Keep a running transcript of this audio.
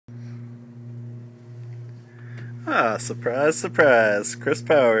Ah, surprise, surprise. Chris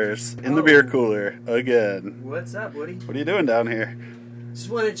Powers in the beer cooler again. What's up, Woody? What are you doing down here?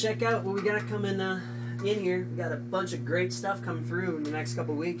 Just wanted to check out what we got coming in here. We got a bunch of great stuff coming through in the next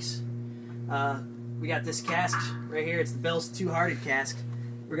couple weeks. We got this cask right here. It's the Bell's Two-Hearted cask.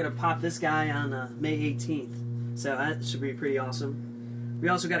 We're going to pop this guy on May 18th. So that should be pretty awesome. We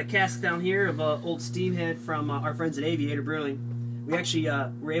also got a cask down here of Old Steamhead from our friends at Aviator Brewing. We actually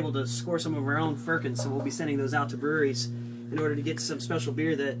were able to score some of our own firkins, so we'll be sending those out to breweries in order to get some special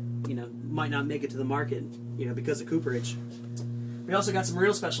beer that, might not make it to the market, because of cooperage. We also got some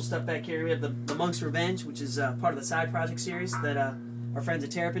real special stuff back here. We have the Monk's Revenge, which is part of the side project series that our friends at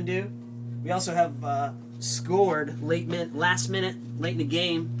Terrapin do. We also have scored last minute, late in the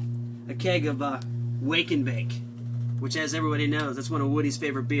game, a keg of Wake and Bake, which, as everybody knows, that's one of Woody's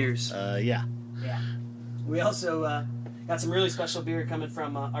favorite beers. Yeah. Yeah. We also got some really special beer coming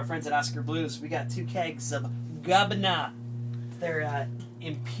from our friends at Oscar Blues. We got 2 kegs of Gabana. It's their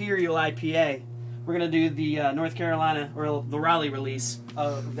Imperial IPA. We're going to do the North Carolina, or the Raleigh release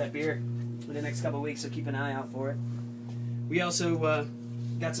of that beer in the next couple of weeks, so keep an eye out for it. We also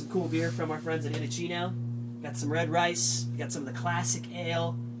got some cool beer from our friends at Indochino. Got some red rice. Got some of the classic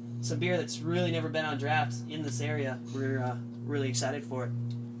ale. Some beer that's really never been on draft in this area. We're really excited for it.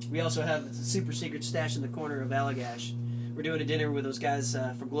 We also have a super secret stash in the corner of Allagash. We're doing a dinner with those guys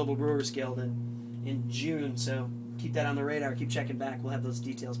from Global Brewers Guild in June, so keep that on the radar. Keep checking back. We'll have those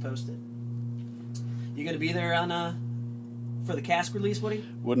details posted. You going to be there for the cask release, Woody?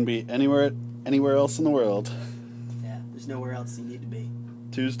 Wouldn't be anywhere else in the world. Yeah, there's nowhere else you need to be.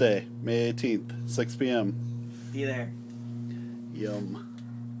 Tuesday, May 18th, 6 p.m. Be there. Yum.